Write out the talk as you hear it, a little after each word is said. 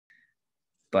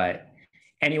But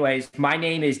anyways, my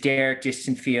name is Derek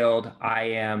Distenfield. I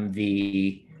am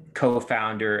the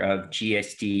co-founder of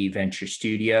GSD Venture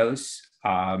Studios.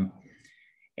 And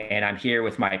I'm here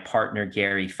with my partner,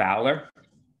 Gary Fowler.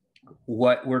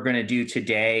 What we're going to do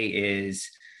today is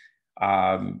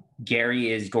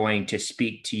Gary is going to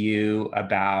speak to you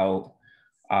about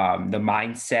the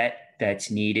mindset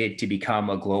that's needed to become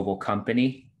a global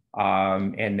company.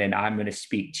 And then I'm going to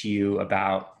speak to you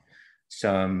about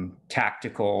some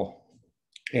tactical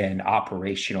and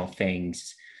operational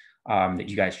things that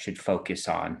you guys should focus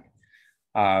on.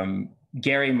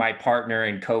 Gary, my partner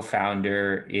and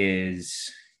co-founder,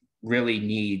 really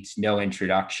needs no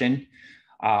introduction.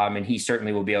 And he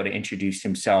certainly will be able to introduce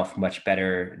himself much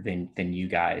better than you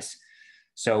guys.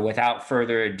 So without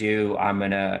further ado, I'm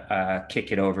going to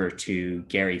kick it over to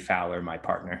Gary Fowler, my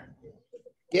partner.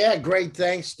 Yeah, great.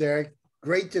 Thanks, Derek.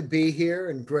 Great to be here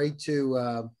and great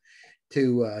to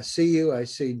see you. I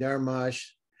see Dharmash,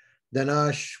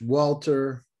 Danash,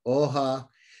 Walter, Oha.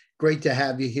 Great to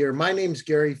have you here. My name's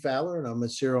Gary Fowler, and I'm a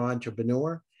serial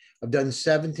entrepreneur. I've done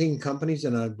 17 companies,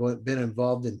 and I've been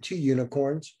involved in 2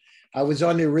 unicorns. I was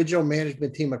on the original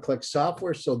management team of Click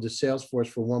Software, sold to Salesforce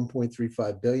for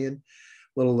 $1.35 billion,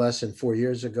 a little less than 4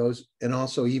 years ago, and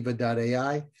also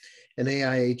Eva.ai, an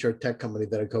AI HR tech company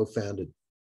that I co-founded.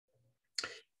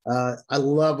 I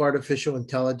love artificial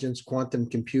intelligence, quantum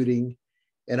computing,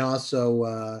 and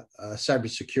also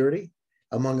cybersecurity,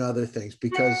 among other things,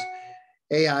 because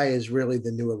AI is really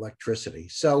the new electricity.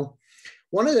 So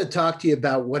wanted to talk to you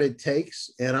about what it takes.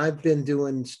 And I've been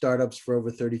doing startups for over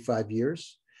 35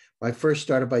 years. My first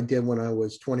startup I did when I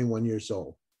was 21 years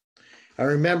old. I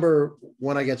remember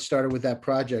when I got started with that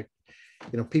project,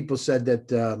 people said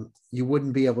that you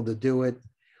wouldn't be able to do it.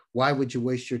 Why would you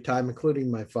waste your time,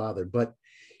 including my father? But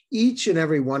each and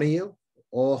every one of you,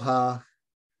 Olha,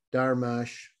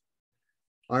 Dharmash,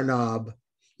 Arnab,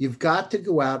 you've got to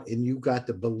go out and you've got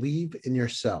to believe in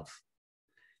yourself.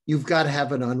 You've got to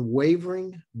have an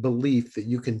unwavering belief that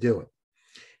you can do it.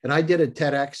 And I did a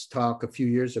TEDx talk a few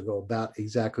years ago about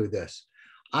exactly this.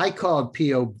 I called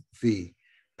POV,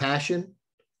 passion,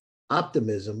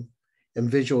 optimism, and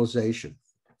visualization.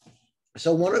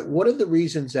 So what are the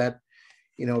reasons that,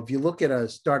 if you look at a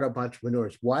startup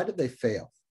entrepreneurs, why do they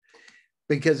fail?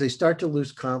 Because they start to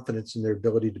lose confidence in their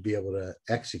ability to be able to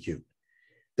execute.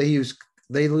 They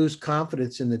lose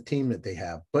confidence in the team that they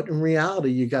have. But in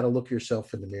reality, you got to look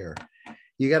yourself in the mirror.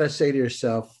 You got to say to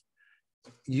yourself,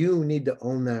 you need to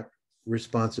own that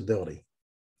responsibility.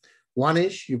 One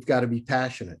is you've got to be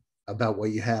passionate about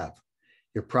what you have,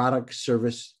 your product,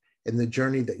 service, and the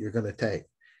journey that you're going to take.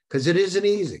 Because it isn't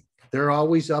easy. There are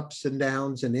always ups and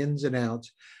downs and ins and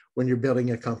outs when you're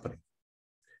building a company.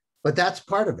 But that's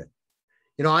part of it.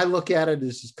 I look at it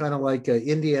as kind of like an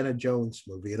Indiana Jones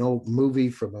movie, an old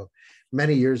movie from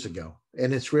many years ago.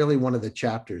 And it's really one of the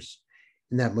chapters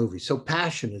in that movie. So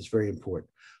passion is very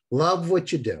important. Love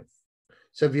what you do.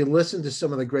 So if you listen to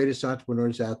some of the greatest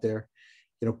entrepreneurs out there,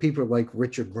 people like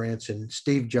Richard Branson,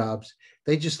 Steve Jobs,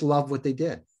 they just love what they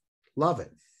did. Love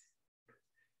it.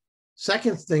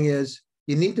 Second thing is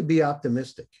you need to be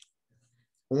optimistic.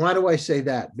 Why do I say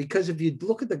that? Because if you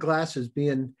look at the glass as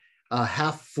being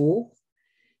half full,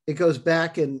 it goes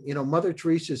back and, Mother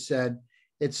Teresa said,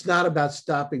 it's not about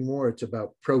stopping war, it's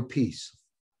about pro-peace.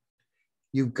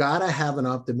 You got to have an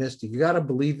optimistic, you got to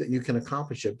believe that you can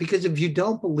accomplish it. Because if you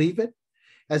don't believe it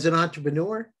as an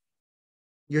entrepreneur,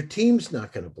 your team's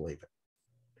not going to believe it.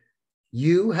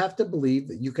 You have to believe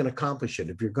that you can accomplish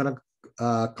it. If you're going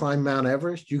to climb Mount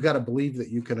Everest, you got to believe that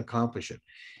you can accomplish it.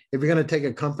 If you're going to take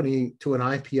a company to an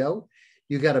IPO,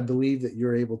 you got to believe that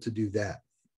you're able to do that.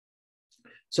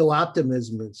 So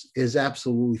optimism is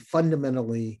absolutely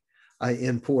fundamentally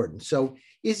important. So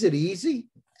is it easy?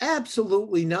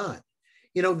 Absolutely not.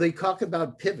 They talk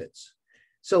about pivots.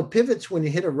 So pivots, when you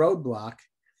hit a roadblock,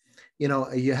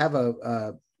 you have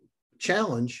a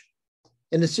challenge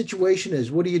and the situation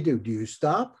is, what do? Do you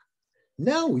stop?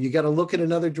 No, you got to look in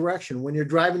another direction. When you're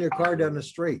driving your car down the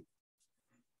street,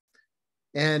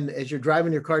 and as you're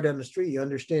driving your car down the street, you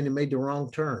understand you made the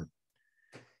wrong turn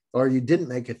or you didn't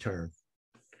make a turn.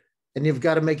 And you've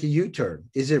got to make a U-turn.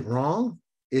 Is it wrong?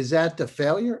 Is that the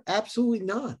failure? Absolutely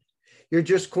not. You're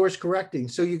just course correcting.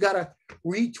 So you got to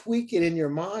retweak it in your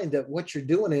mind that what you're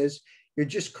doing is you're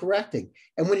just correcting.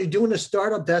 And when you're doing a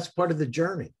startup, that's part of the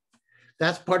journey.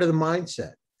 That's part of the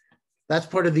mindset. That's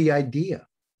part of the idea.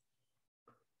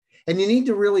 And you need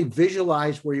to really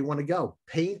visualize where you want to go.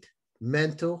 Paint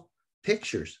mental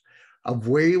pictures of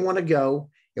where you want to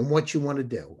go and what you want to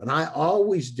do. And I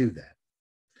always do that.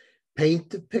 Paint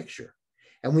the picture.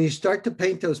 And when you start to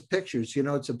paint those pictures, you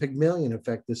know, it's a Pygmalion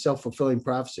effect, the self-fulfilling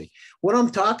prophecy. What I'm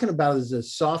talking about is the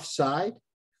soft side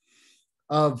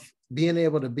of being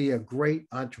able to be a great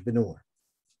entrepreneur.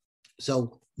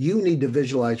 So you need to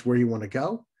visualize where you want to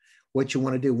go, what you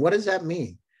want to do. What does that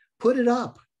mean? Put it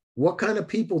up. What kind of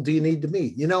people do you need to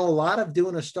meet? You know, a lot of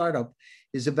doing a startup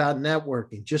is about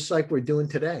networking, just like we're doing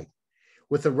today,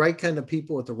 with the right kind of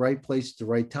people at the right place at the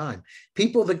right time.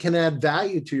 People that can add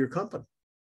value to your company.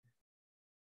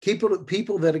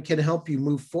 People that can help you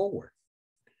move forward.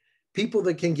 People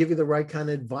that can give you the right kind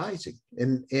of advising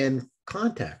and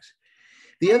contacts.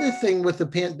 The other thing with the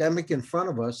pandemic in front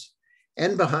of us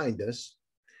and behind us,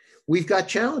 we've got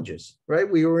challenges, right?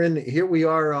 Here we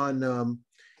are on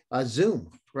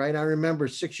Zoom, right? I remember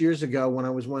 6 years ago when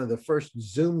I was one of the first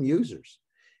Zoom users,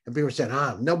 and people were saying,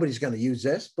 nobody's going to use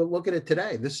this, but look at it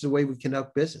today. This is the way we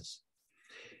conduct business.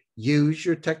 Use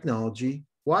your technology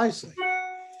wisely.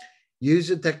 Use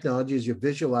the technology as you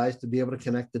visualize to be able to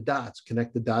connect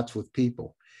the dots with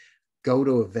people, go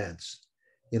to events,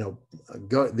 you know,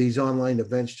 go these online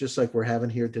events, just like we're having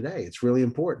here today. It's really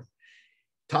important.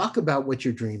 Talk about what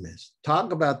your dream is.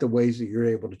 Talk about the ways that you're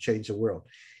able to change the world.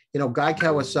 You know, Guy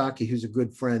Kawasaki, who's a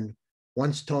good friend,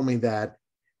 once told me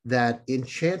that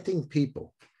enchanting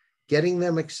people, getting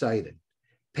them excited,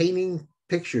 painting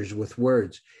pictures with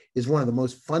words is one of the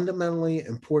most fundamentally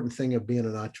important things of being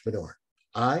an entrepreneur.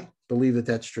 I believe that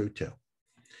that's true too.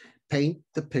 Paint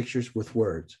the pictures with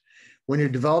words. When you're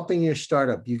developing your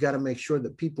startup, you got to make sure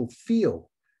that people feel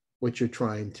what you're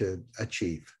trying to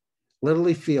achieve.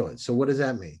 Literally feel it. So what does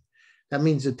that mean? That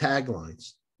means the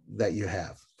taglines that you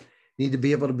have need to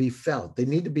be able to be felt. They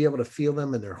need to be able to feel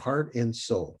them in their heart and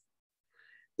soul.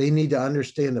 They need to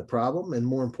understand the problem, and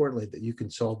more importantly, that you can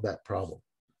solve that problem.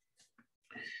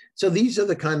 So these are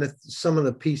some of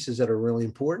the pieces that are really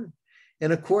important.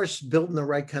 And of course, building the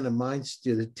right kind of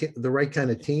mindset, the right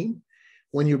kind of team.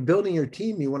 When you're building your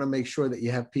team, you want to make sure that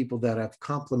you have people that have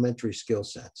complementary skill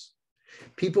sets,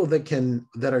 people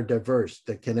that are diverse,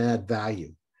 that can add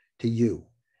value to you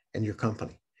and your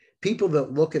company, people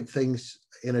that look at things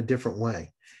in a different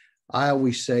way. I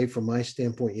always say, from my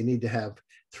standpoint, you need to have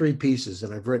 3 pieces,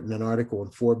 and I've written an article in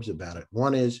Forbes about it.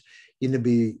 One is you need to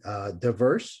be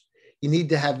diverse. You need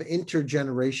to have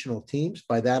intergenerational teams.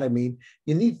 By that, I mean,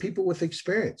 you need people with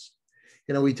experience.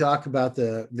 You know, we talk about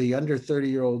the under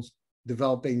 30-year-olds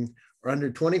developing, or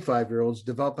under 25-year-olds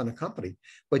developing a company,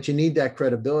 but you need that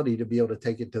credibility to be able to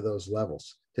take it to those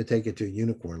levels, to take it to a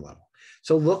unicorn level.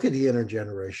 So look at the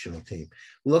intergenerational team.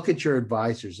 Look at your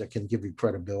advisors that can give you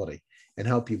credibility and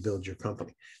help you build your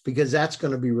company, because that's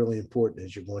going to be really important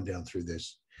as you're going down through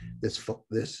this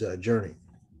journey.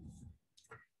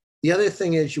 The other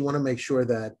thing is you want to make sure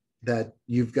that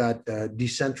you've got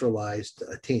decentralized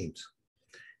teams.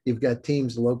 You've got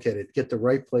teams located, get the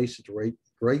right place at the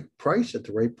right price at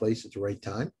the right place at the right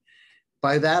time.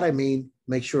 By that, I mean,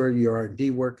 make sure your R&D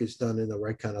work is done in the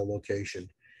right kind of location.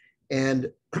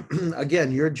 And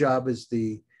again, your job as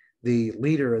the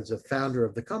leader, as a founder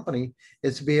of the company,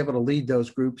 is to be able to lead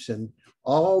those groups, and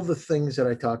all the things that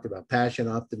I talked about, passion,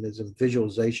 optimism,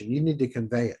 visualization, you need to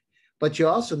convey it. But you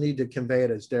also need to convey it,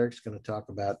 as Derek's going to talk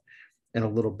about in a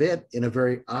little bit, in a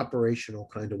very operational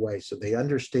kind of way, so they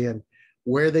understand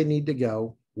where they need to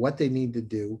go, what they need to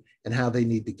do, and how they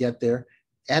need to get there.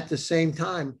 At the same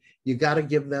time, you got to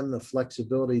give them the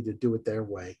flexibility to do it their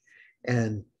way,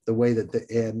 and the way that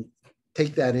and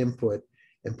take that input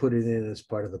and put it in as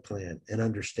part of the plan and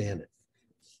understand it.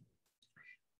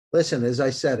 Listen, as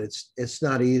I said, it's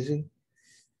not easy.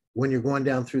 When you're going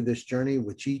down through this journey,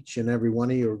 which each and every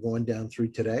one of you are going down through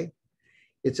today,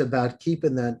 it's about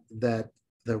keeping the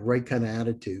right kind of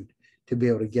attitude to be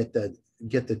able to get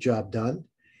the job done.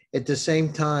 At the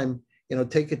same time, you know,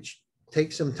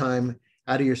 take some time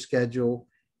out of your schedule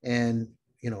and,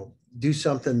 you know, do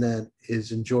something that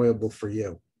is enjoyable for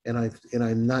you. And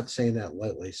I'm not saying that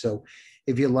lightly. So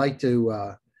if you like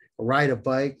to ride a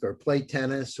bike or play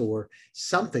tennis or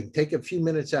something, take a few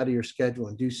minutes out of your schedule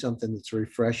and do something that's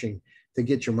refreshing to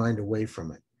get your mind away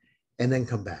from it, and then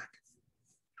come back.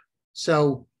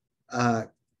 So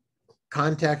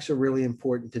contacts are really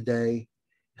important today.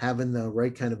 Having the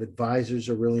right kind of advisors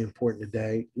are really important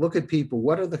today. Look at people.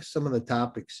 What are some of the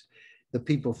topics that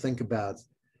people think about,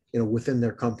 you know, within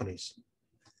their companies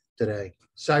today?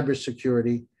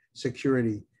 Cybersecurity,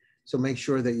 security. So make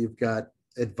sure that you've got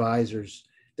advisors,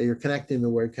 that you're connecting the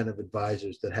right kind of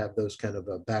advisors that have those kind of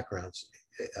backgrounds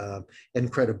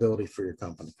and credibility for your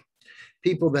company.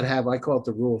 People that have, I call it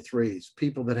the rule of threes,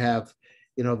 people that have,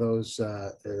 you know, those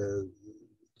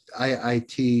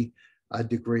IIT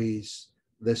degrees,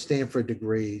 the Stanford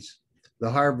degrees, the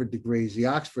Harvard degrees, the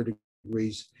Oxford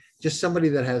degrees, just somebody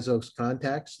that has those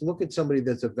contacts. Look at somebody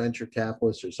that's a venture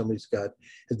capitalist or somebody's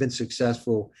has been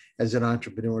successful as an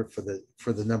entrepreneur for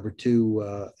the number two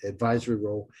advisory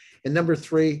role. And number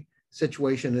three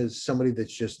situation is somebody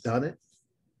that's just done it,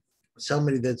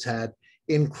 somebody that's had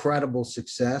incredible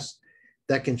success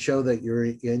that can show that you're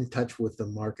in touch with the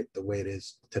market the way it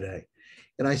is today.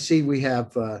 And I see we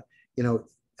have,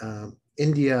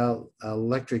 India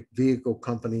electric vehicle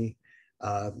company,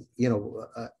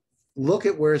 look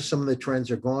at where some of the trends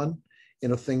are going.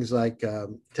 Things like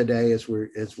today, as we're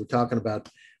talking about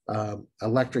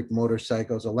electric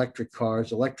motorcycles, electric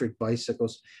cars, electric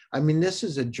bicycles. I mean, this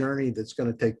is a journey that's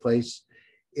going to take place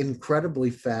incredibly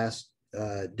fast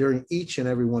during each and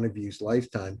every one of you's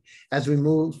lifetime. As we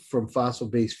move from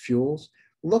fossil-based fuels,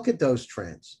 look at those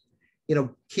trends.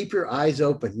 Keep your eyes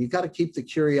open. You got to keep the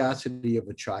curiosity of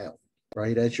a child,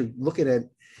 right? As you're looking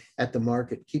at the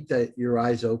market, keep your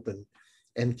eyes open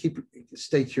and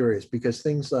stay curious, because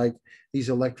things like these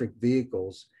electric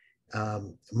vehicles,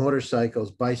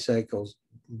 motorcycles, bicycles.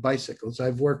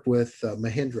 I've worked with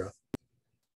Mahindra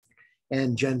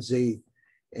and Gen Z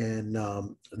and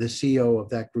the CEO of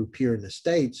that group here in the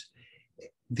States.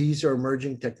 These are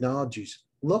emerging technologies.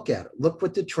 Look at it. Look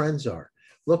what the trends are.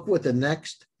 Look what the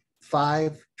next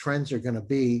 5 trends are going to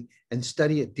be, and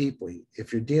study it deeply.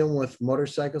 If you're dealing with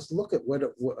motorcycles, look at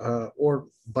or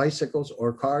bicycles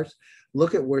or cars,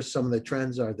 look at where some of the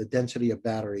trends are, the density of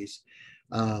batteries,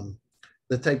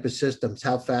 the type of systems,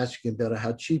 how fast you can build it,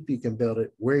 how cheap you can build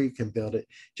it, where you can build it.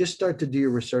 Just start to do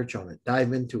your research on it,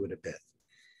 dive into it a bit.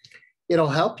 It'll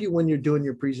help you when you're doing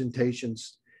your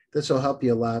presentations. This will help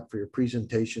you a lot for your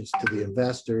presentations to the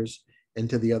investors and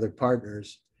to the other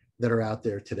partners that are out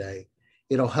there today.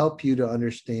 It'll help you to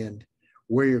understand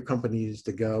where your company needs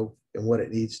to go and what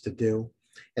it needs to do,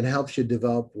 and helps you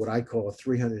develop what I call a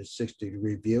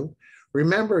 360-degree view.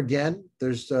 Remember, again,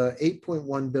 there's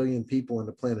 8.1 billion people on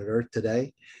the planet Earth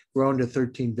today, growing to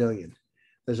 13 billion.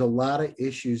 There's a lot of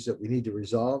issues that we need to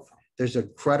resolve. There's an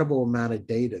incredible amount of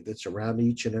data that's around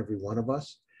each and every one of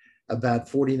us, about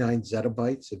 49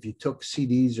 zettabytes. If you took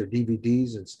CDs or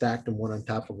DVDs and stacked them one on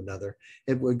top of another,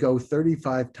 it would go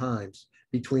 35 times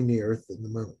between the Earth and the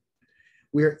moon.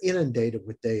 We're inundated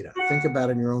with data. Think about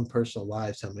in your own personal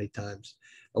lives how many times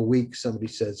a week somebody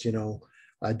says,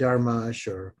 Dharmash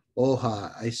or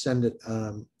Oha, I send it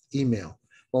email.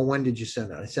 Well, when did you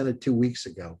send it? I sent it 2 weeks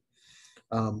ago.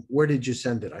 Where did you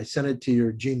send it? I sent it to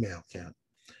your Gmail account.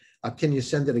 Can you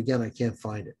send it again? I can't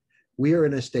find it. We are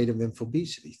in a state of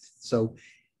infobesity. So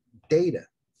data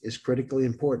is critically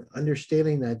important.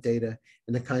 Understanding that data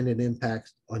and the kind of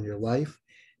impacts on your life,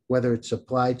 whether it's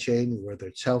supply chain, whether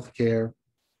it's healthcare,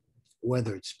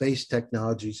 whether it's space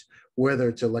technologies, whether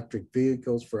it's electric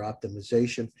vehicles for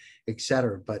optimization, et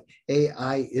cetera. But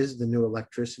AI is the new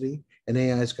electricity, and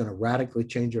AI is going to radically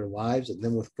change our lives. And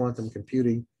then with quantum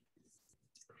computing,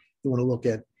 you want to look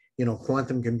at,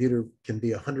 quantum computer can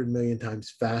be 100 million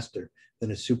times faster than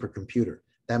a supercomputer.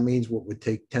 That means what would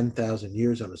take 10,000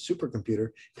 years on a supercomputer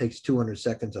takes 200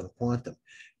 seconds on a quantum.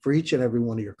 For each and every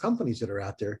one of your companies that are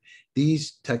out there,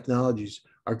 these technologies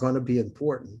are going to be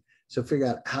important. So figure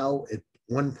out how at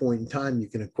one point in time you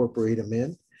can incorporate them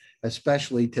in,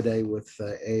 especially today with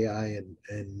AI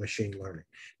and machine learning.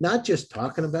 Not just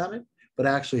talking about it, but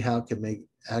actually how it can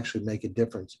make a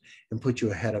difference and put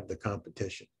you ahead of the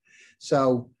competition.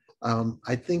 So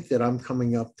I think that I'm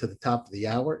coming up to the top of the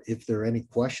hour. If there are any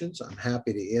questions, I'm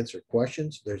happy to answer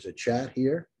questions. There's a chat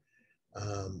here.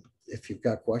 If you've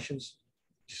got questions,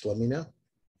 just let me know.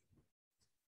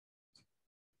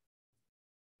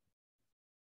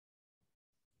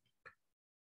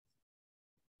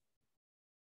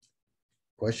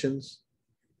 Questions?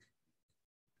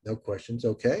 No questions.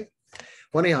 Okay.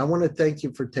 Well, I want to thank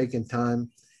you for taking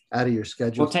time out of your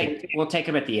schedule. We'll take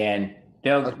them at the end.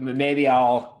 Maybe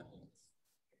I'll.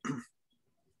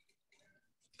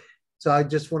 So I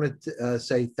just wanted to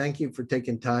say thank you for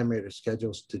taking time out of your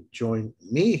schedules to join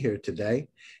me here today.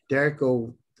 Derek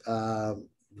will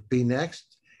be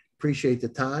next. Appreciate the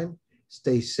time.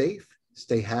 Stay safe,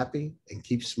 stay happy, and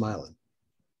keep smiling.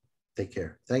 Take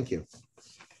care. Thank you.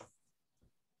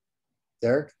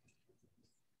 Derek?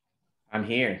 I'm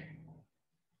here.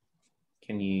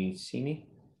 Can you see me?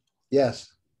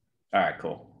 Yes. All right,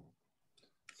 cool.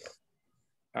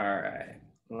 All right,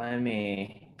 let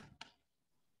me.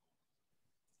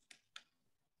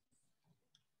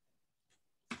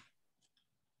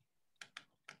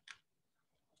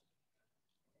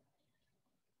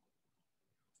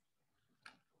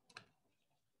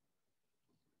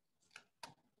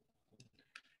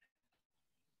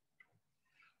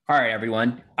 All right,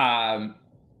 everyone.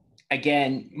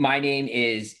 Again, my name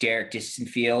is Derek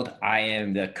Distenfield. I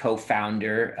am the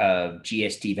co-founder of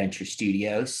GSD Venture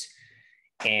Studios,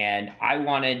 and I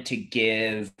wanted to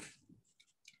give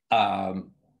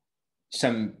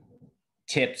some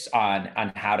tips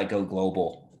on how to go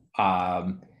global.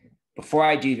 Before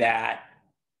I do that,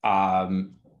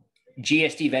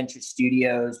 GSD Venture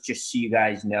Studios, just so you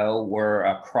guys know, we're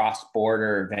a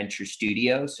cross-border venture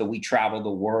studio. So we travel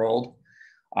the world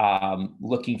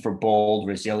looking for bold,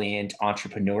 resilient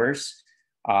entrepreneurs,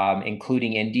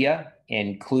 including India,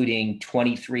 including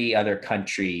 23 other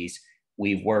countries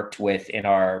we've worked with in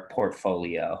our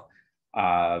portfolio.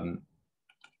 My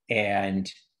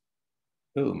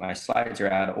slides are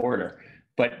out of order.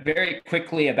 But very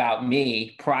quickly about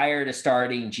me, prior to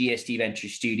starting GSD Venture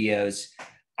Studios,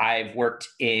 I've worked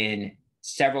in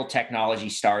several technology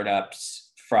startups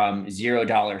from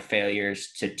 $0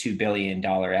 failures to $2 billion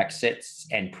exits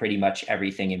and pretty much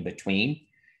everything in between.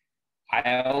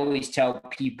 I always tell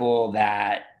people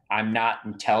that I'm not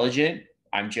intelligent,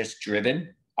 I'm just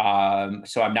driven.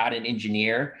 So I'm not an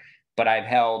engineer, but I've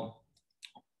held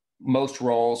most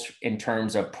roles in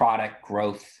terms of product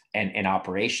growth and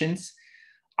operations.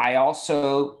 I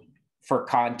also, for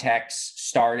context,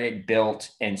 started,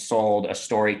 built, and sold a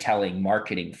storytelling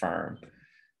marketing firm.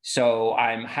 So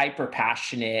I'm hyper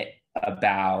passionate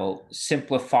about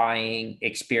simplifying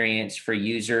experience for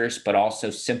users, but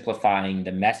also simplifying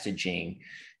the messaging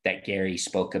that Gary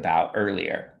spoke about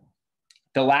earlier.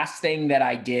 The last thing that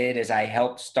I did is I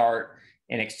helped start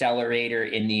an accelerator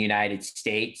in the United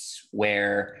States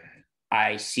where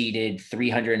I seeded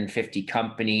 350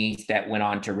 companies that went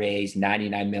on to raise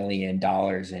 $99 million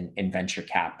in venture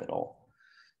capital.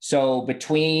 So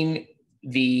between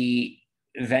the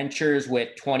ventures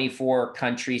with 24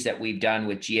 countries that we've done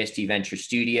with GSD Venture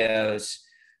Studios,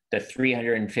 the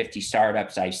 350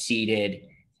 startups I've seeded,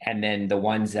 and then the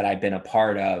ones that I've been a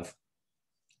part of,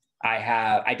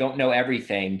 I don't know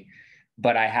everything,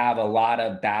 but I have a lot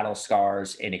of battle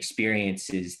scars and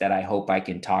experiences that I hope I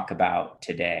can talk about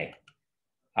today.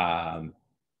 And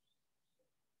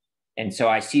so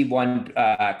I see one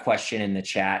question in the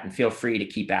chat, and feel free to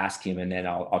keep asking them, and then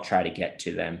I'll try to get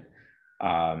to them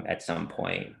at some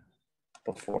point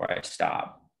before I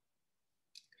stop.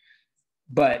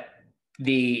 But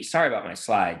sorry about my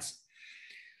slides.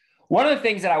 One of the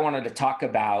things that I wanted to talk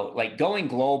about, like going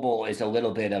global is a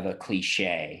little bit of a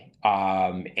cliche.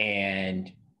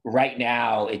 And right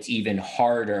now it's even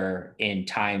harder in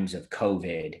times of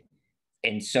COVID.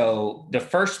 And so the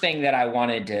first thing that I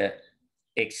wanted to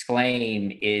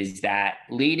exclaim is that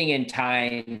leading in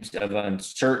times of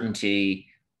uncertainty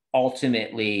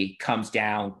ultimately comes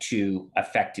down to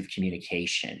effective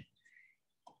communication.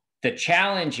 The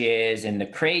challenge is, and the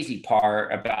crazy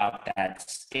part about that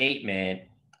statement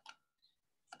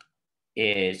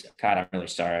is, God, I'm really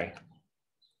sorry.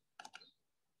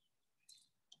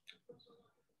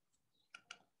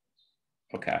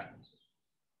 Okay.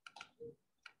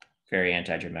 Very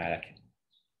anti-dramatic.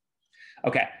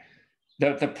 Okay.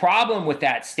 The problem with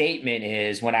that statement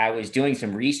is when I was doing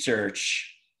some research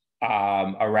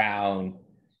around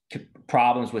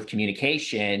problems with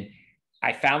communication,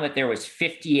 I found that there was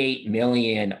 58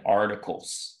 million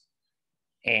articles.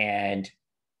 And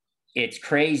it's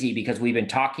crazy because we've been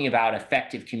talking about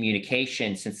effective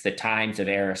communication since the times of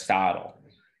Aristotle.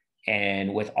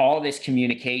 And with all this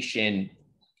communication,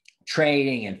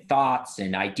 trading and thoughts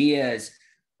and ideas,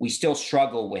 we still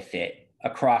struggle with it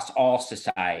across all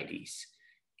societies.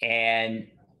 And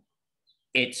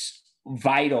it's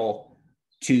vital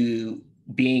to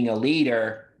being a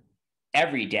leader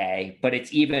every day, but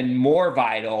it's even more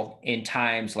vital in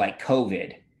times like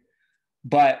COVID.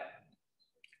 But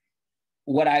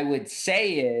what I would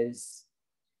say is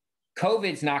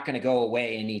COVID's not going to go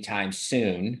away anytime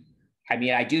soon. I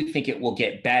mean, I do think it will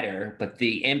get better, but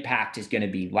the impact is going to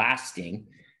be lasting.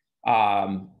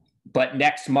 But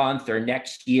next month or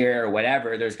next year or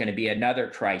whatever, there's going to be another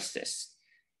crisis.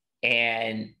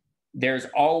 And there's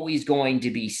always going to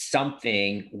be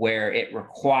something where it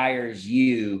requires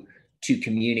you to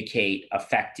communicate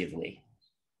effectively.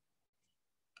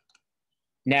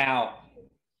 Now,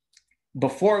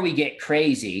 before we get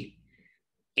crazy,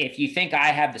 if you think I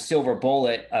have the silver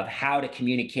bullet of how to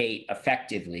communicate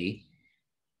effectively,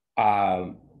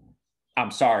 I'm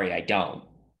sorry, I don't.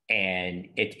 And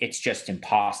it's just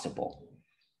impossible.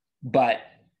 But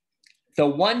the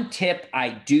one tip I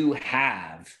do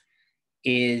have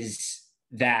is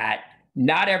that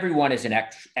not everyone is an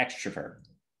extrovert.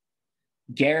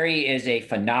 Gary is a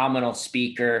phenomenal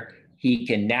speaker. He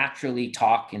can naturally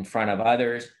talk in front of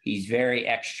others. He's very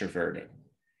extroverted.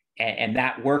 and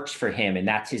that works for him, and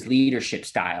that's his leadership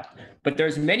style. But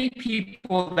there's many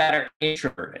people that are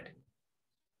introverted,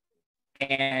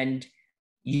 and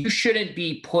you shouldn't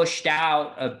be pushed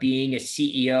out of being a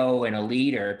CEO and a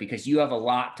leader because you have a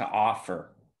lot to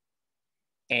offer.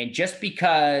 And just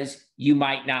because you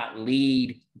might not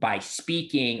lead by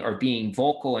speaking or being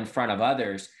vocal in front of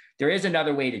others, there is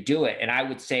another way to do it. And I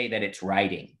would say that it's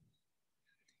writing.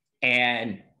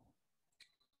 And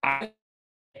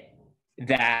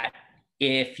that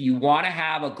if you want to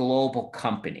have a global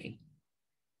company,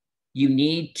 you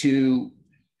need to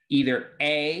either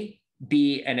A,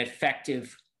 be an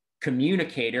effective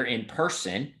communicator in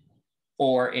person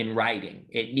or in writing.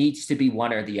 It needs to be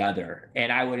one or the other.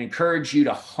 And I would encourage you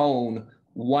to hone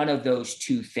one of those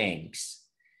two things,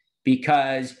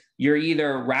 because you're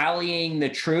either rallying the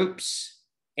troops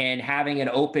and having an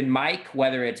open mic,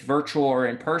 whether it's virtual or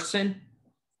in person,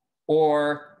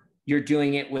 or you're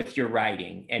doing it with your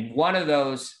writing. And one of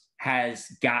those has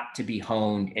got to be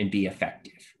honed and be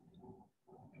effective.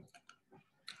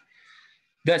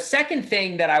 The second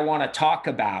thing that I want to talk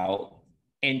about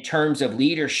in terms of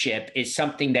leadership is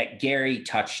something that Gary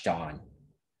touched on,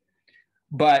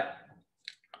 but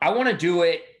I want to do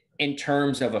it in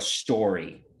terms of a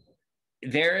story.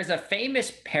 There is a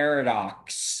famous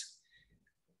paradox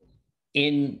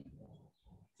in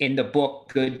the book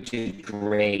Good to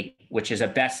Great, which is a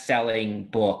best-selling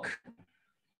book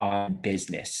on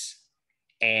business.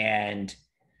 And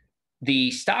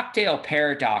the Stockdale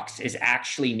paradox is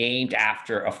actually named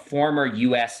after a former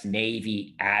US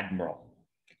Navy admiral.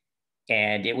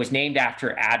 And it was named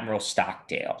after Admiral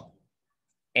Stockdale.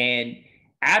 And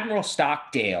Admiral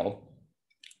Stockdale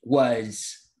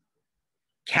was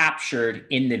captured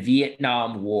in the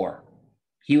Vietnam War.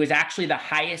 He was actually the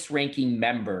highest ranking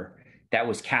member that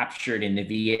was captured in the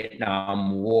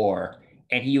Vietnam War.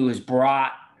 And he was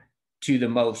brought to the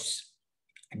most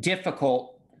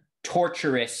difficult,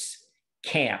 torturous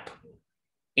camp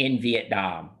in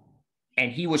Vietnam.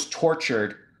 And he was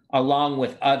tortured along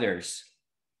with others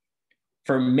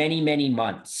for many, many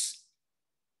months.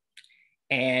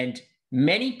 And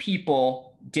many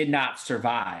people did not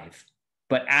survive,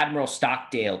 but Admiral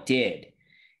Stockdale did.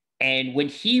 And when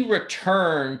he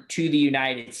returned to the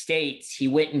United States, he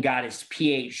went and got his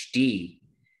PhD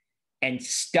and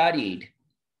studied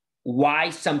why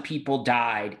some people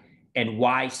died and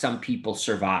why some people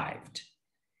survived.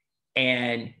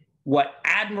 And what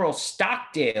Admiral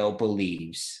Stockdale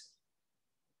believes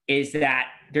is that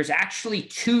there's actually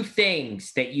two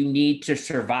things that you need to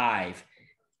survive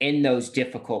in those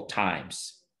difficult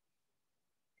times.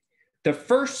 The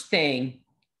first thing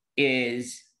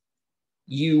is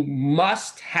you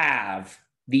must have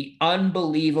the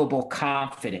unbelievable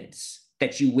confidence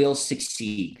that you will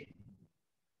succeed.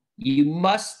 You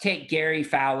must take Gary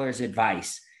Fowler's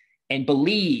advice and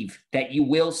believe that you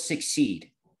will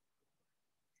succeed.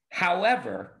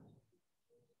 However,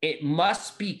 it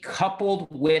must be coupled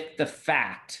with the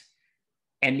fact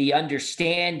and the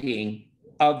understanding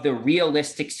of the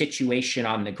realistic situation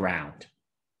on the ground.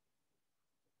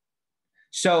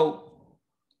 So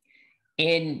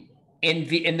in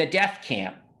the death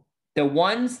camp,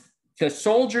 the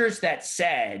soldiers that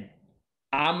said,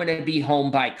 I'm going to be home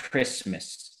by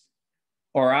Christmas,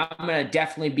 or I'm going to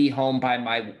definitely be home by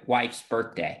my wife's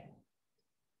birthday,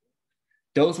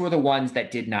 those were the ones that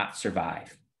did not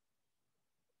survive.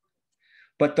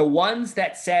 But the ones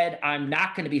that said, I'm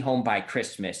not going to be home by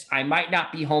Christmas, I might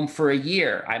not be home for a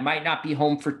year, I might not be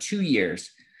home for 2 years,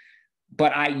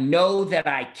 but I know that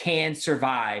I can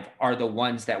survive, are the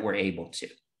ones that were able to.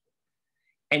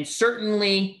 And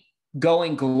certainly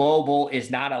going global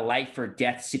is not a life or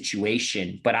death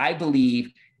situation, but I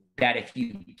believe that if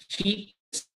you keep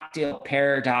the Stockdale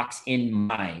paradox in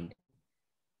mind,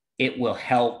 it will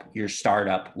help your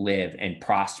startup live and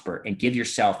prosper and give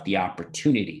yourself the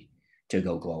opportunity to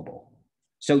go global.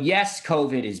 So yes,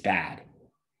 COVID is bad.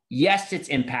 Yes, it's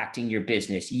impacting your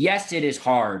business. Yes, it is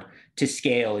hard to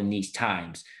scale in these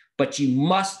times, but you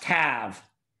must have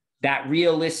that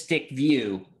realistic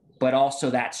view, but also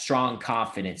that strong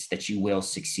confidence that you will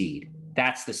succeed.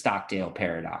 That's the Stockdale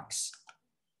paradox.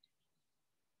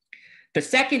 The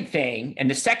second thing, and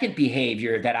the second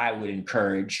behavior that I would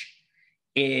encourage,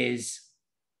 is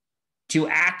to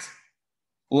act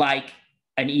like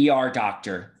an ER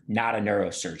doctor, not a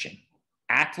neurosurgeon.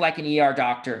 Act like an ER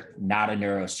doctor, not a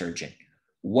neurosurgeon.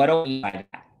 What do I mean by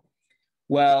that?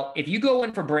 Well, if you go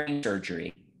in for brain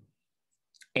surgery,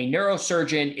 a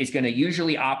neurosurgeon is going to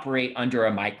usually operate under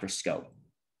a microscope.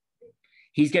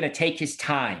 He's going to take his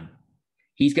time.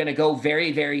 He's going to go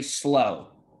very, very slow.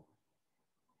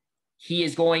 He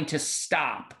is going to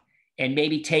stop and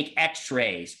maybe take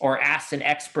x-rays or ask an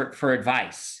expert for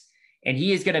advice. And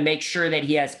he is going to make sure that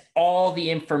he has all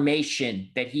the information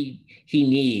that he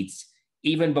needs,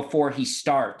 even before he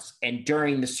starts and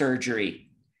during the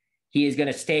surgery. He is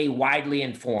going to stay widely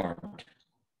informed.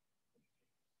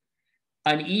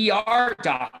 An ER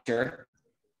doctor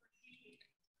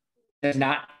does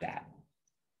not do that.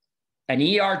 An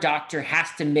ER doctor has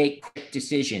to make quick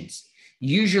decisions,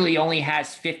 usually only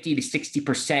has 50 to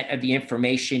 60% of the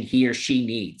information he or she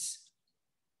needs.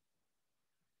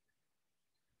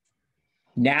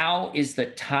 Now is the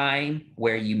time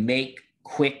where you make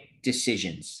quick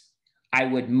decisions. I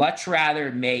would much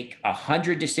rather make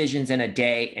 100 decisions in a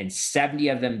day and 70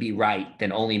 of them be right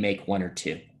than only make 1 or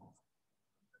 2.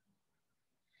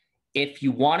 If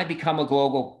you want to become a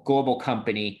global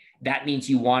company, that means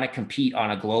you want to compete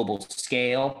on a global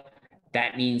scale.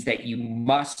 That means that you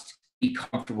must be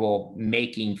comfortable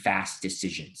making fast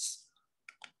decisions.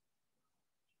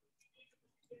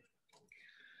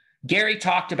 Gary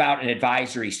talked about an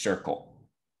advisory circle,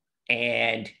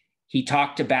 and he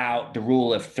talked about the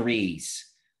rule of threes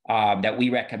that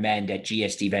we recommend at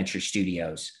GSD Venture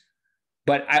Studios.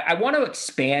 But I want to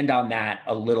expand on that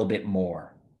a little bit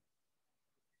more.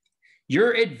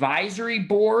 Your advisory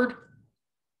board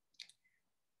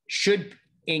should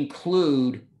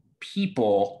include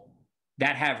people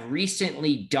that have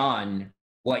recently done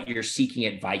what you're seeking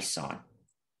advice on.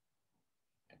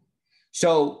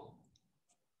 So,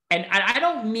 and I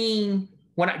don't mean,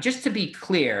 just to be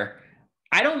clear,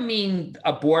 I don't mean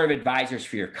a board of advisors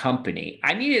for your company.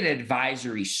 I mean an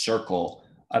advisory circle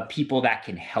of people that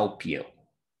can help you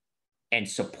and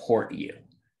support you.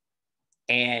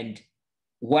 And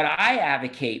what I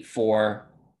advocate for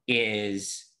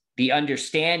is the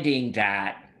understanding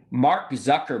that Mark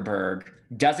Zuckerberg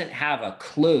doesn't have a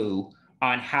clue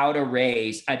on how to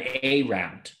raise an A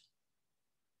round.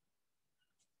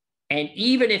 And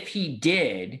even if he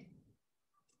did,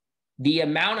 the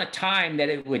amount of time that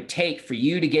it would take for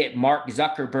you to get Mark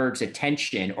Zuckerberg's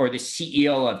attention or the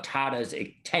CEO of Tata's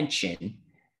attention,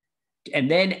 and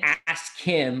then ask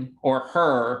him or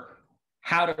her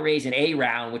how to raise an A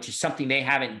round, which is something they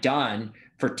haven't done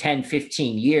for 10,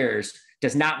 15 years,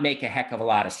 does not make a heck of a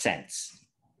lot of sense.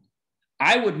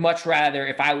 I would much rather,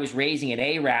 if I was raising an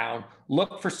A round,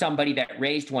 look for somebody that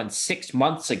raised one 6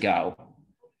 months ago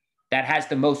that has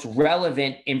the most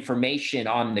relevant information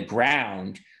on the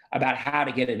ground about how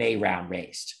to get an A round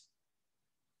raised.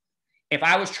 If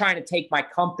I was trying to take my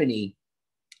company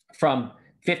from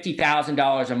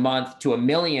 $50,000 a month to $1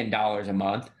 million a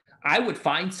month, I would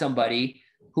find somebody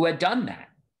who had done that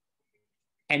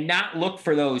and not look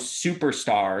for those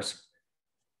superstars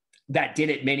that did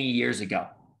it many years ago.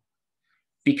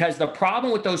 Because the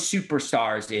problem with those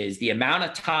superstars is the amount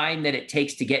of time that it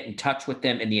takes to get in touch with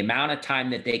them and the amount of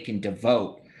time that they can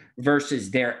devote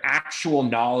versus their actual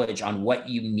knowledge on what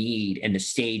you need and the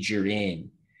stage you're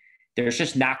in. There's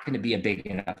just not going to be a big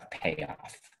enough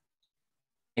payoff.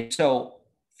 And so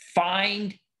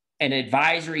find an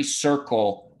advisory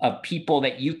circle of people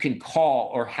that you can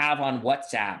call or have on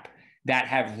WhatsApp that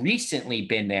have recently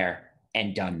been there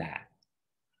and done that.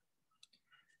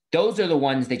 Those are the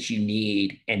ones that you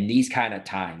need in these kind of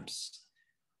times.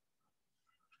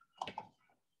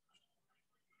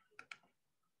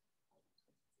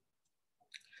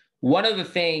 One of the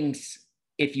things,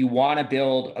 if you want to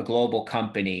build a global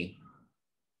company,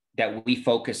 that we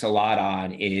focus a lot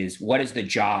on is what is the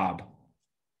job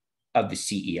of the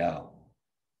CEO?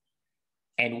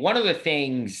 And one of the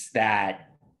things that,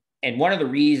 and one of the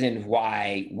reasons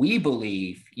why we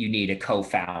believe you need a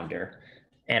co-founder,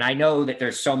 and I know that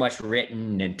there's so much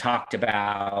written and talked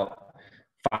about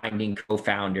finding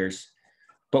co-founders,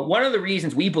 but one of the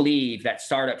reasons we believe that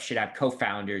startups should have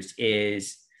co-founders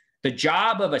is the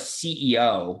job of a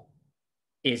CEO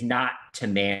is not to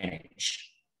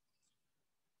manage.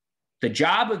 The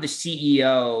job of the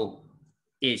CEO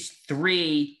is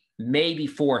 3, maybe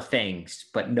 4 things,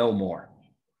 but no more.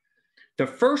 The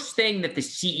first thing that the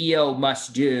CEO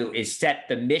must do is set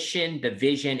the mission, the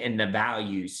vision, and the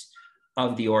values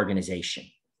of the organization.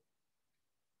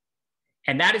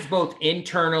 And that is both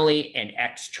internally and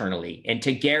externally. And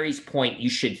to Gary's point, you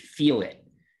should feel it.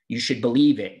 You should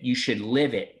believe it. You should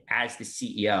live it as the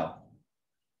CEO.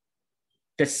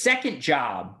 The second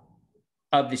job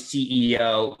of the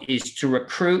CEO is to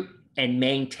recruit and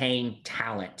maintain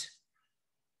talent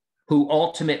who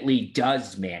ultimately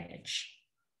does manage.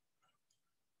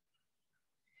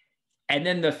 And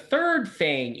then the third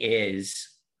thing is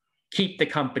keep the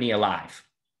company alive.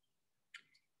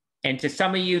 And to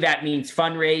some of you, that means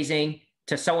fundraising.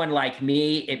 To someone like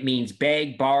me, it means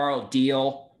beg, borrow,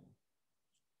 deal.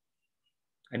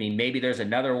 I mean, maybe there's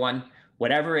another one,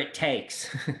 whatever it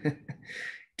takes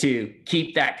to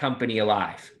keep that company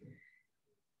alive.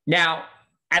 Now,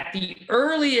 at the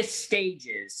earliest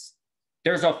stages,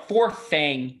 there's a fourth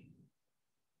thing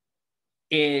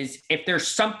is if there's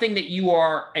something that you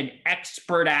are an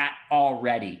expert at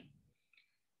already,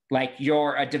 like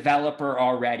you're a developer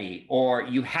already, or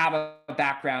you have a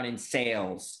background in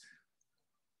sales,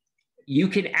 you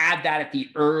can add that at the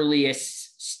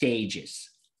earliest stages.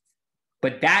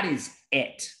 But that is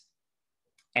it.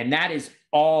 And that is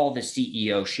all the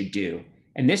CEO should do.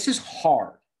 And this is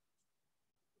hard.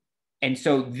 And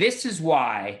so this is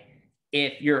why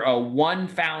if you're a one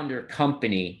founder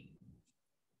company,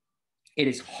 it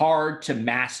is hard to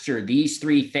master these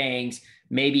three things,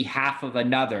 maybe half of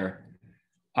another,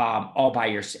 all by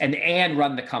yourself, and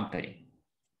run the company.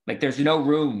 Like there's no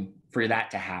room for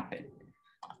that to happen.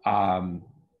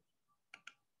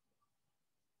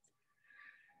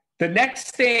 The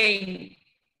next thing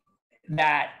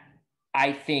that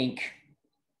I think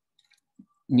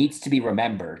needs to be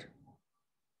remembered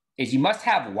is you must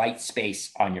have white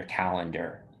space on your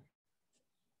calendar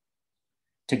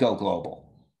to go global.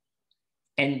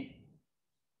 And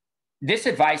this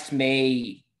advice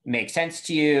may make sense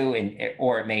to you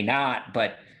or it may not,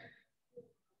 but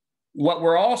what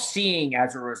we're all seeing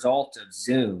as a result of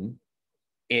Zoom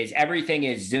is everything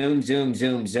is Zoom, Zoom,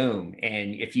 Zoom, Zoom.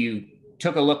 And if you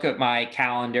took a look at my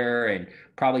calendar and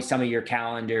probably some of your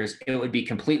calendars, it would be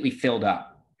completely filled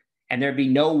up and there'd be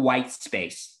no white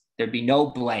space. There'd be no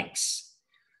blanks.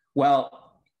 Well,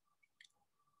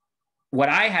 what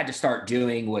I had to start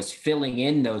doing was filling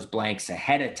in those blanks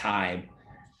ahead of time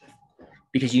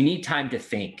because you need time to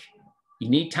think. You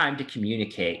need time to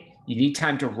communicate. You need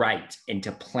time to write and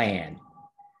to plan.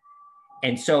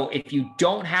 And so if you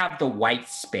don't have the white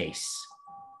space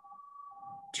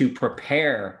to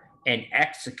prepare and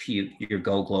execute your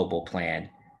Go Global plan,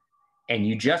 and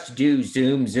you just do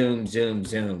Zoom, Zoom, Zoom,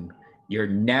 Zoom, you're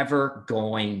never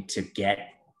going to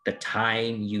get the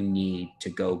time you need to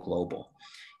go global.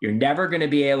 You're never going to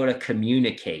be able to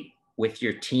communicate with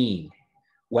your team,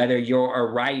 whether you're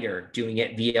a writer doing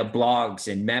it via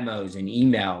blogs and memos and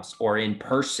emails or in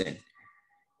person.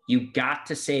 You got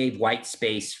to save white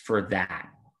space for that,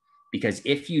 because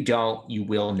if you don't, you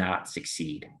will not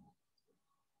succeed.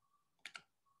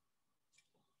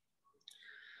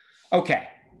 Okay.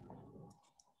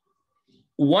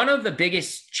 One of the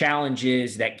biggest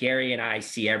challenges that Gary and I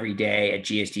see every day at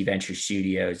GSD Venture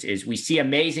Studios is we see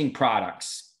amazing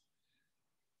products.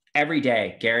 Every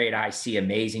day, Gary and I see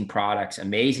amazing products,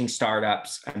 amazing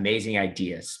startups, amazing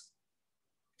ideas.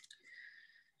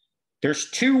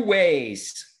 There's two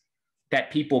ways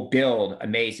that people build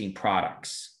amazing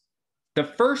products. The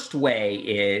first way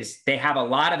is they have a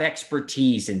lot of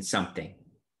expertise in something.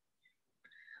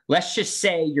 Let's just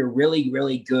say you're really,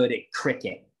 really good at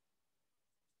cricket.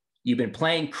 You've been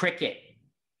playing cricket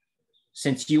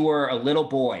since you were a little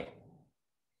boy.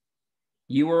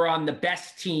 You were on the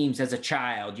best teams as a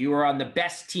child. You were on the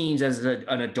best teams as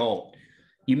an adult.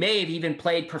 You may have even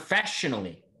played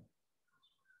professionally.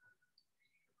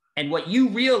 And what you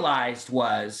realized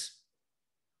was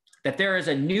that there is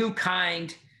a new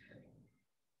kind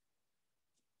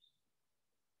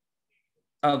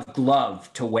of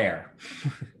glove to wear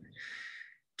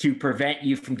to prevent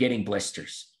you from getting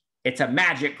blisters. It's a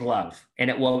magic glove, and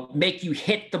it will make you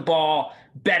hit the ball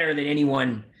better than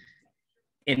anyone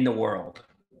in the world.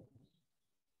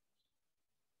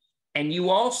 And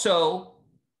you also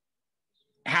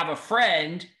have a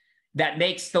friend that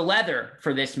makes the leather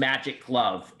for this magic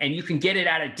glove, and you can get it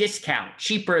at a discount,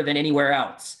 cheaper than anywhere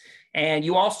else. And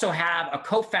you also have a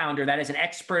co-founder that is an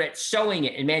expert at sewing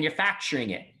it and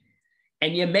manufacturing it,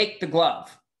 and you make the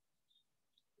glove.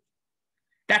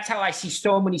 That's how I see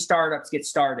so many startups get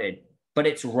started, but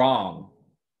it's wrong.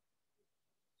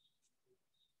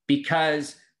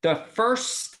 Because the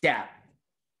first step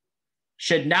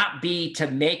should not be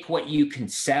to make what you can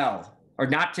sell, or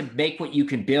not to make what you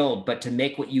can build, but to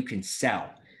make what you can sell.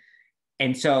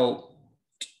 And so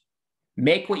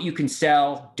make what you can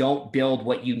sell, don't build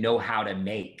what you know how to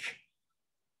make.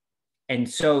 And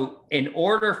so in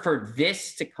order for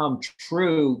this to come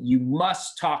true, you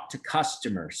must talk to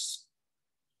customers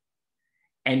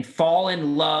and fall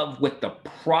in love with the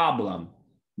problem,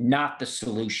 not the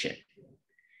solution.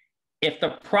 If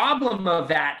the problem of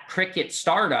that cricket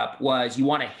startup was you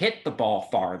want to hit the ball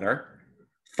farther,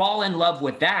 fall in love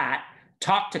with that,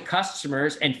 talk to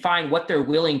customers and find what they're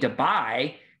willing to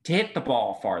buy to hit the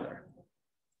ball farther.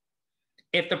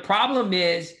 If the problem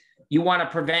is you want to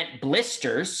prevent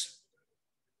blisters,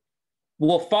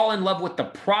 we'll fall in love with the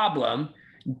problem,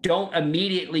 Don't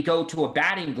immediately go to a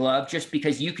batting glove just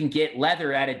because you can get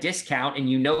leather at a discount and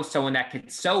you know someone that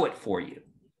could sew it for you.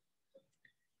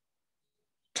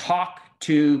 Talk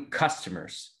to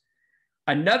customers.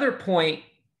 Another point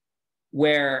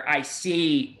where I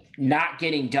see not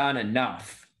getting done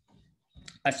enough,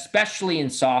 especially in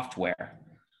software,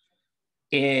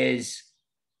 is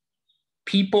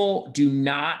people do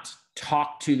not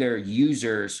talk to their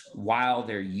users while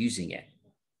they're using it.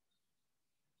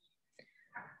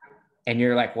 And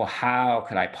you're like, well, how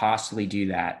could I possibly do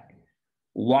that?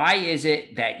 Why is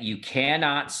it that you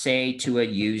cannot say to a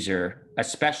user,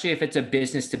 especially if it's a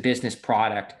business-to-business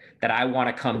product, that I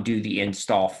want to come do the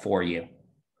install for you?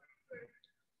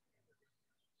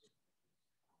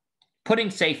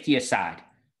 Putting safety aside,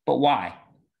 but why?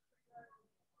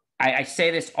 I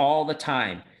say this all the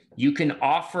time. You can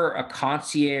offer a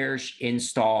concierge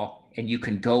install and you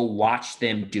can go watch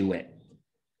them do it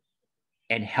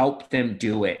and help them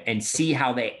do it and see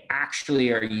how they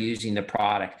actually are using the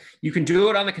product. You can do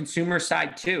it on the consumer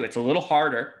side too. It's a little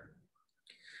harder,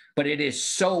 but it is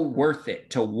so worth it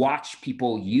to watch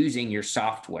people using your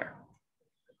software,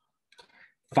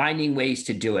 finding ways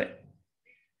to do it.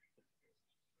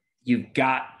 You've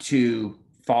got to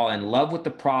fall in love with the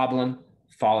problem,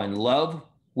 fall in love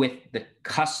with the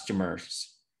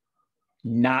customers,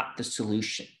 not the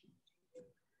solution.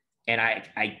 And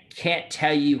I can't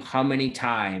tell you how many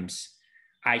times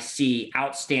I see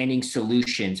outstanding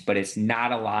solutions, but it's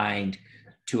not aligned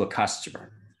to a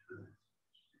customer.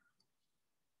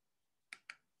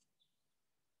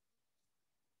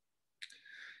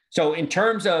 So in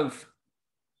terms of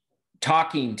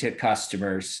talking to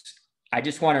customers, I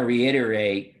just want to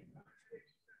reiterate,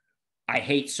 I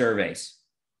hate surveys.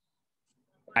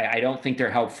 I don't think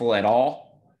they're helpful at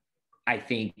all. I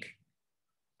think,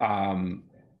 I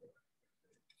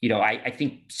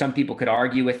think some people could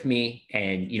argue with me,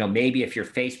 and, maybe if you're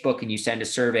Facebook and you send a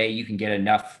survey, you can get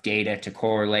enough data to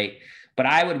correlate. But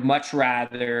I would much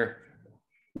rather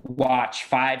watch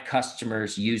 5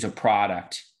 customers use a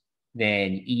product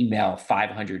than email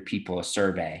 500 people a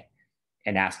survey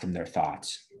and ask them their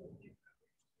thoughts.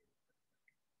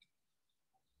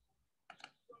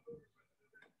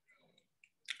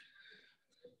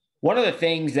 One of the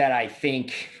things that I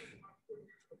think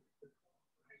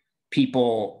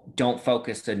people don't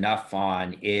focus enough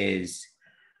on is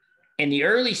in the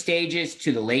early stages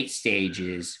to the late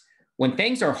stages, when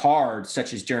things are hard,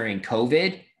 such as during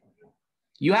COVID,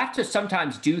 you have to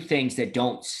sometimes do things that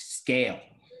don't scale.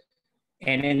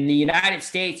 And in the United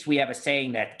States, we have a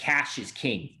saying that cash is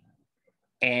king.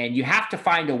 And you have to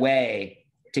find a way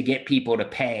to get people to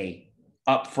pay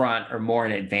upfront or more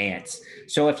in advance.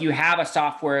 So if you have a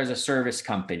software as a service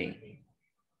company,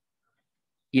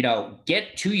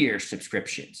 get 2-year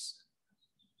subscriptions.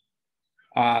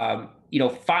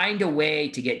 Find a way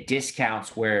to get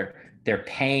discounts where they're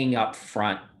paying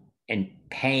upfront and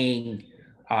paying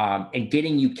and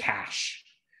getting you cash.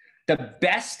 The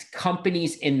best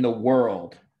companies in the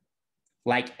world,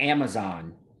 like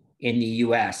Amazon in the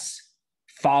US,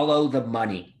 follow the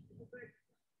money.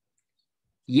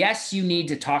 Yes, you need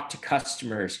to talk to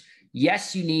customers.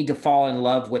 Yes, you need to fall in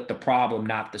love with the problem,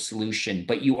 not the solution,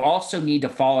 but you also need to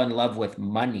fall in love with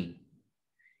money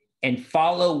and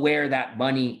follow where that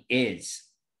money is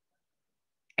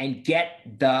and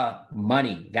get the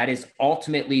money. That is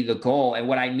ultimately the goal. And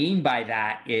what I mean by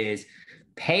that is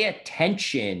pay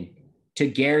attention to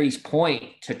Gary's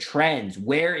point, to trends.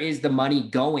 Where is the money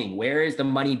going? Where is the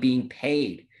money being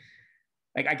paid?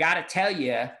 Like, I got to tell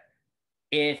you,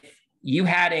 if you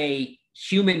had a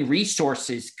human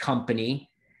resources company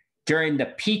during the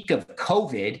peak of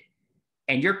COVID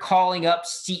and you're calling up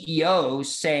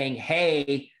CEOs saying,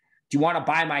 hey, do you want to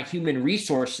buy my human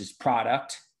resources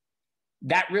product?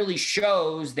 That really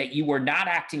shows that you were not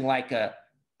acting like an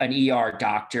ER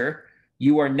doctor.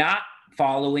 You are not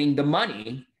following the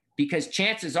money, because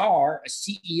chances are a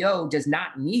CEO does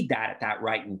not need that at that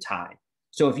right in time.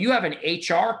 So if you have an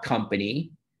HR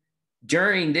company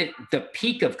during the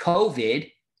peak of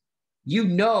COVID, you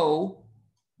know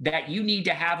that you need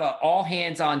to have an all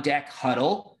hands on deck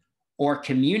huddle or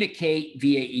communicate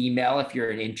via email if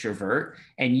you're an introvert,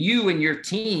 and you and your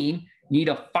team need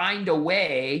to find a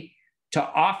way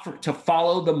to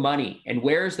follow the money. And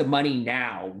where's the money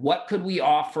now? What could we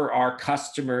offer our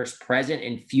customers, present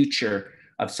and future,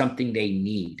 of something they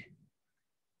need?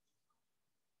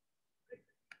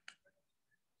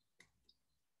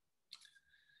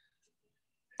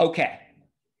 Okay.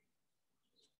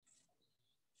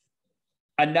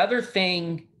 Another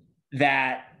thing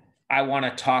that I want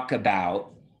to talk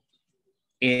about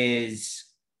is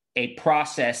a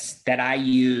process that I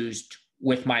used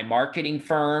with my marketing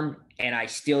firm, and I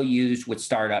still use with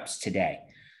startups today.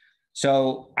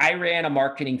 So I ran a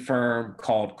marketing firm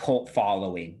called Cult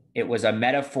Following. It was a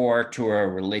metaphor to a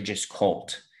religious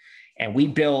cult. And we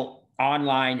built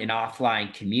online and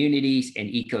offline communities and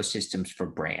ecosystems for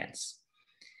brands.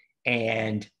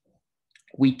 And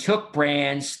we took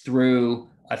brands through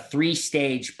a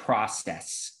 3-stage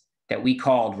process that we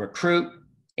called recruit,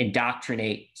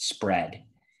 indoctrinate, spread.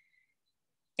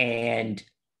 And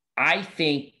I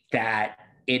think that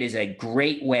it is a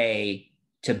great way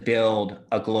to build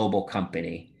a global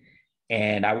company.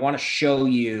 And I want to show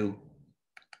you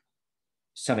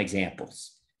some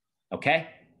examples, okay?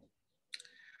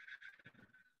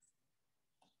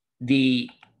 The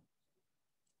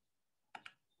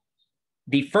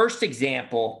first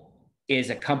example is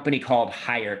a company called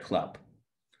Hire Club.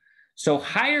 So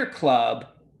Hire Club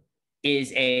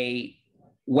is a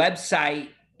website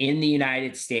in the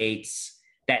United States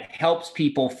that helps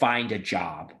people find a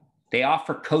job. They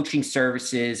offer coaching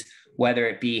services, whether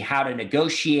it be how to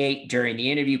negotiate during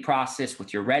the interview process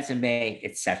with your resume,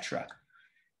 etc.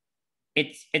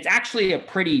 It's actually a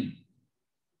pretty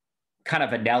kind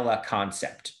of vanilla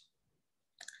concept.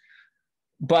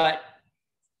 But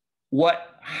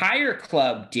what Hire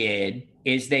Club did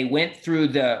is they went through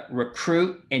the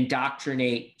recruit,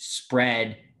 indoctrinate,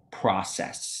 spread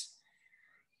process.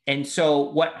 And so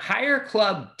what Hire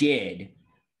Club did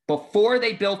before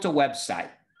they built a website,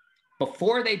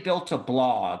 before they built a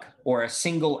blog or a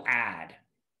single ad,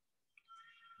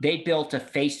 they built a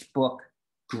Facebook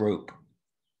group.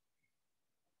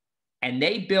 And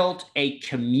they built a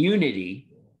community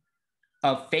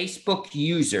of Facebook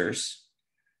users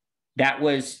that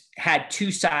had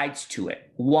 2 sides to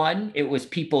it. 1, it was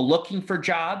people looking for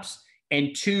jobs,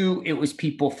 and 2, it was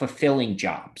people fulfilling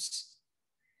jobs.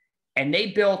 And they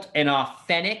built an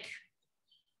authentic,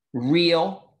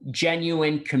 real,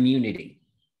 genuine community.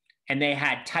 And they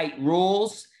had tight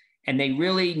rules, and they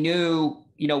really knew,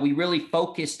 we really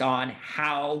focused on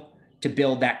how to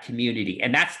build that community.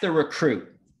 And that's the recruit.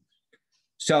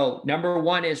 So number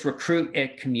 1 is recruit a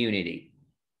community.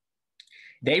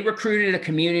 They recruited a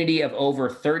community of over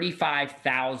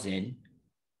 35,000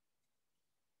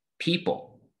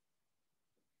 people.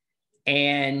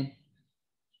 And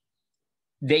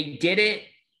they did it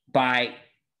by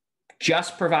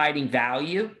just providing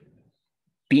value,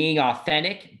 being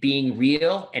authentic, being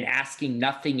real, and asking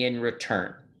nothing in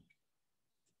return.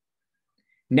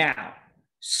 Now,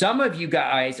 some of you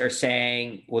guys are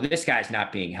saying, well, this guy's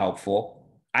not being helpful.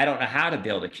 I don't know how to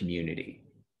build a community.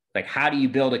 Like, how do you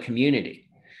build a community?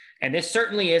 And this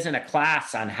certainly isn't a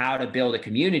class on how to build a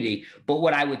community, but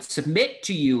what I would submit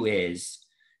to you is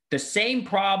the same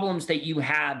problems that you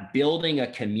have building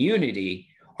a community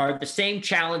are the same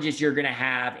challenges you're going to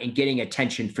have in getting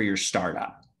attention for your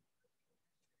startup.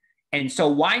 And so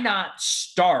why not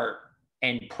start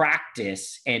and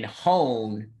practice and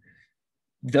hone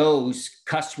those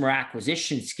customer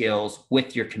acquisition skills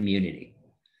with your community?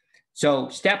 So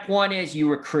step 1 is you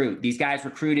recruit. These guys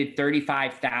recruited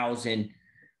 35,000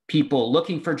 people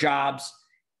looking for jobs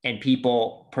and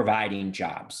people providing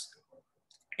jobs.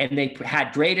 And they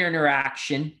had great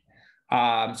interaction.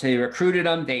 So they recruited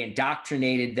them, they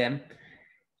indoctrinated them.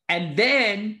 And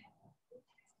then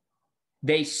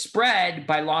they spread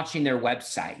by launching their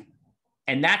website.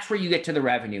 And that's where you get to the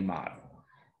revenue model.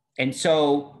 And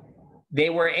so they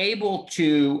were able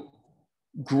to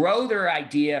grow their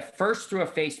idea first through a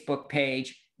Facebook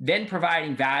page, then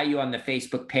providing value on the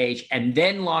Facebook page, and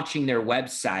then launching their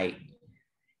website.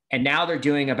 And now they're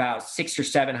doing about 600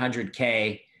 or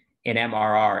 700K in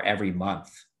MRR every month,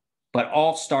 but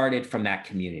all started from that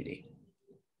community.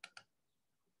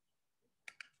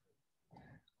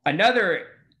 Another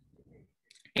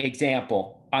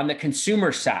example on the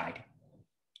consumer side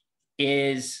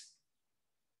is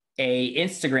an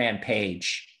Instagram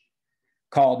page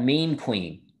called Meme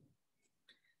Queen.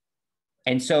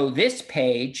 And so this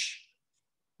page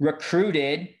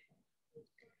recruited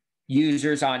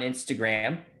users on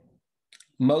Instagram,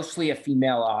 mostly a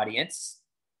female audience.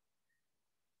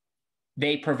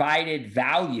 They provided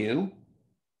value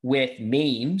with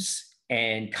memes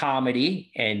and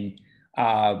comedy and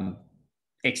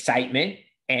excitement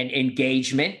and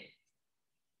engagement.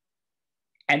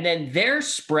 And then their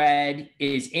spread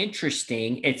is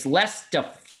interesting. It's less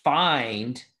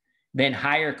defined than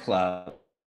Hire Club,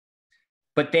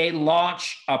 but they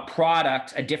launch a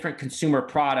product, a different consumer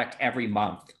product every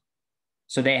month.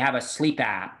 So they have a sleep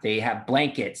app, they have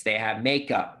blankets, they have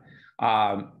makeup.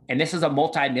 And this is a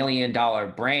multi-million-dollar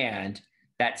brand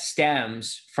that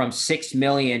stems from 6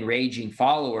 million raging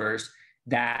followers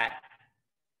that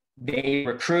they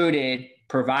recruited,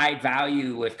 provide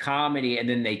value with comedy, and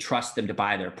then they trust them to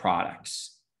buy their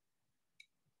products.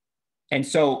 And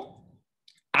so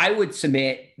I would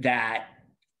submit that,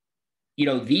 you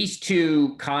know, these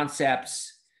two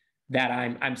concepts that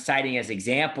I'm citing as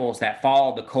examples that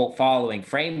follow the cult following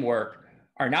framework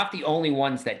are not the only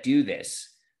ones that do this.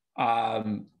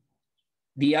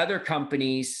 The other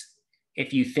companies,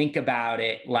 if you think about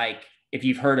it, like if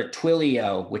you've heard of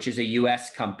Twilio, which is a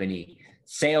US company,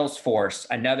 Salesforce,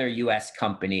 another US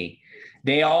company,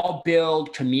 they all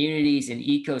build communities and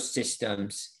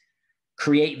ecosystems,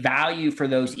 create value for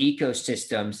those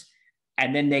ecosystems,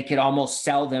 and then they could almost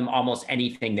sell them almost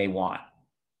anything they want.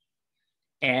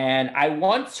 And I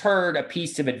once heard a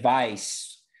piece of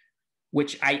advice,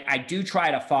 which I do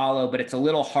try to follow, but it's a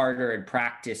little harder in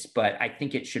practice, but I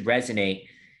think it should resonate,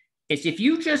 is if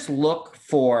you just look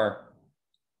for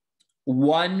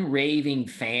one raving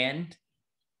fan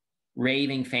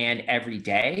every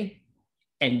day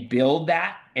and build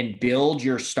that and build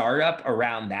your startup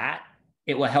around that,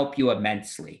 it will help you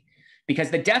immensely.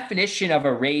 Because the definition of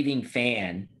a raving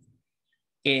fan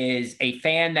is a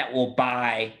fan that will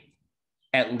buy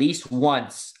at least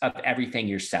once of everything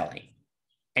you're selling.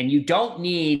 And you don't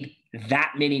need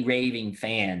that many raving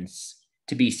fans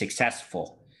to be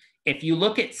successful. If you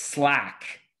look at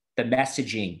Slack, the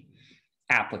messaging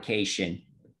application,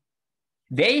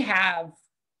 they have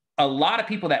a lot of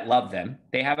people that love them.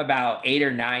 They have about 8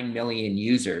 or 9 million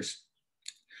users,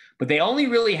 but they only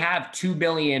really have 2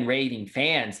 billion raving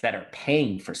fans that are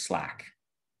paying for Slack.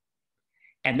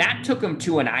 And that took them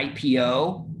to an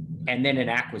IPO and then an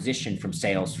acquisition from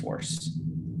Salesforce.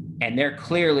 And they're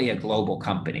clearly a global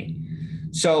company.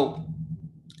 So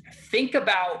think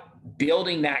about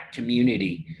building that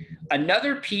community.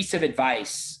 Another piece of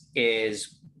advice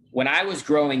is, when I was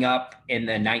growing up in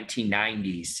the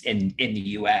 1990s in the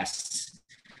US,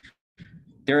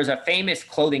 there was a famous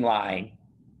clothing line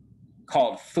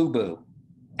called FUBU,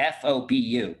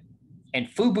 F-O-B-U. And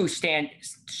FUBU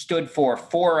stood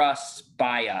for us,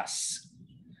 by us.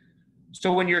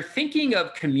 So when you're thinking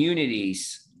of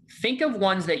communities, think of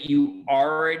ones that you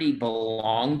already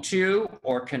belong to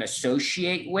or can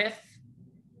associate with,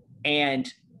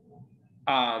 and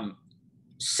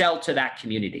sell to that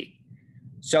community.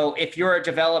 So if you're a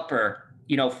developer,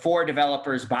 you know, for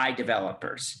developers by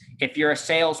developers. If you're a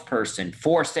salesperson,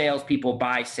 for salespeople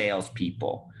by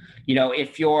salespeople. You know,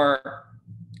 if you're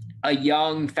a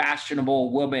young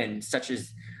fashionable woman, such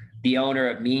as the owner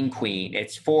of Mean Queen,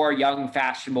 it's for young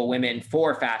fashionable women,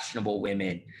 for fashionable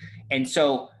women. And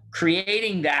so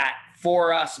creating that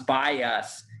for us, by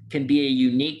us can be a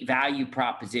unique value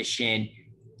proposition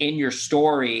in your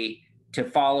story to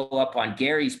follow up on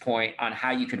Gary's point on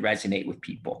how you could resonate with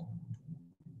people.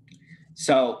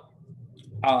 So,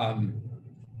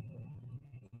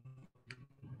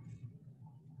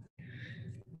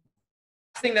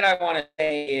 thing that I want to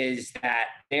say is that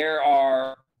there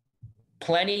are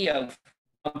plenty of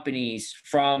companies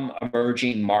from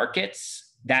emerging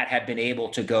markets that have been able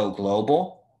to go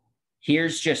global.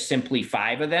 Here's just simply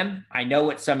 5 of them. I know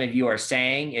what some of you are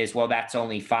saying is, well, that's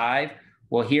only 5.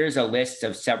 Well, here's a list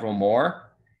of several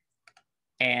more.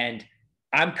 And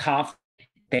I'm confident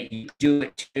that you do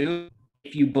it too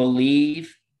if you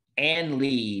believe and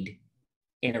lead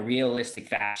in a realistic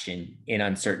fashion in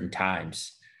uncertain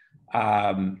times.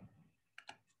 The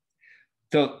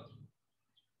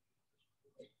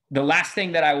last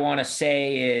thing that I want to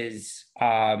say is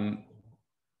I'm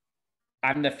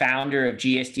the founder of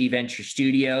GSD Venture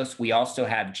Studios. We also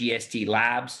have GSD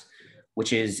Labs,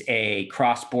 which is a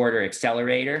cross-border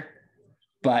accelerator.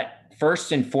 But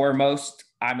first and foremost,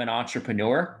 I'm an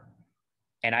entrepreneur,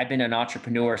 and I've been an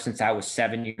entrepreneur since I was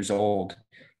 7 years old.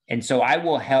 And so I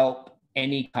will help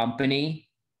any company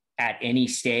at any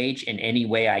stage in any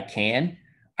way I can.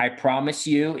 I promise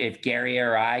you, if Gary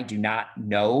or I do not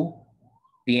know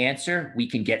the answer, we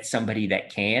can get somebody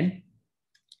that can.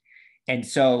 And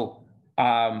so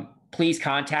please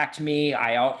contact me.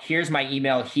 Here's my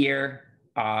email here.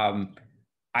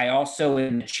 I also,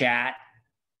 in the chat,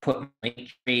 put my link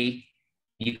tree.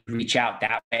 You can reach out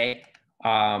that way.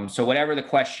 So whatever the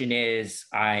question is,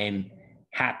 I'm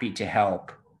happy to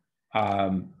help.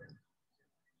 The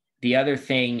other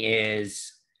thing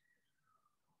is,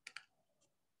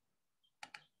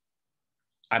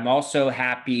 I'm also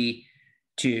happy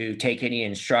to take any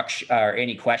instruction or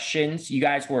any questions. You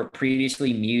guys were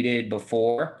previously muted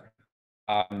before.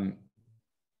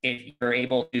 If you're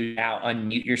able to now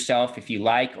unmute yourself if you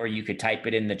like, or you could type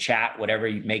it in the chat, whatever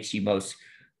makes you most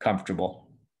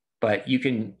comfortable. But you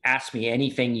can ask me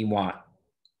anything you want.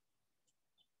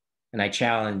 And I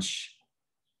challenge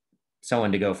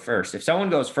someone to go first. If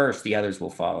someone goes first, the others will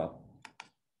follow.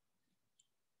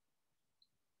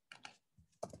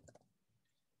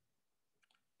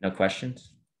 No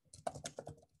questions?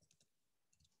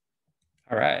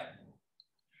 All right.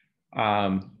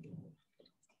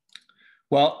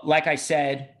 Well, like I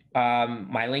said,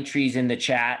 my link tree is in the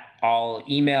chat. I'll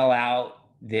email out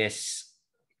this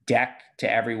deck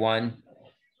to everyone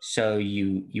so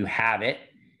you have it.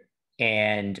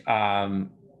 And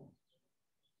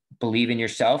believe in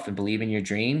yourself and believe in your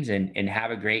dreams, and have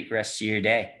a great rest of your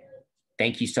day.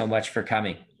 Thank you so much for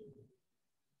coming.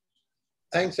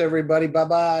 Thanks, everybody.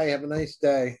 Bye-bye. Have a nice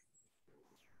day.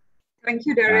 Thank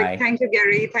you, Derek. Bye. Thank you,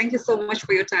 Gary. Thank you so much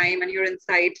for your time and your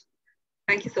insight.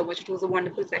 Thank you so much. It was a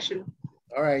wonderful session.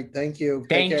 All right. Thank you.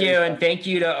 Thank you. And thank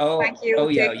you to Thank you.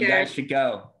 Oyo. Take You care. guys should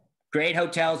go. Great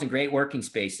hotels and great working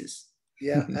spaces.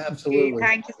 Yeah, absolutely.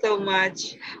 Thank you so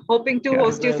much. Hoping to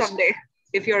host you someday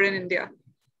if you're in India.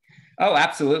 Oh,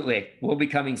 absolutely. We'll be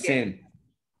coming soon.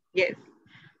 Yes.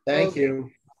 Thank you.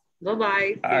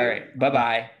 Bye-bye. All right.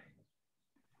 Bye-bye.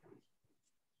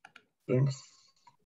 Thanks.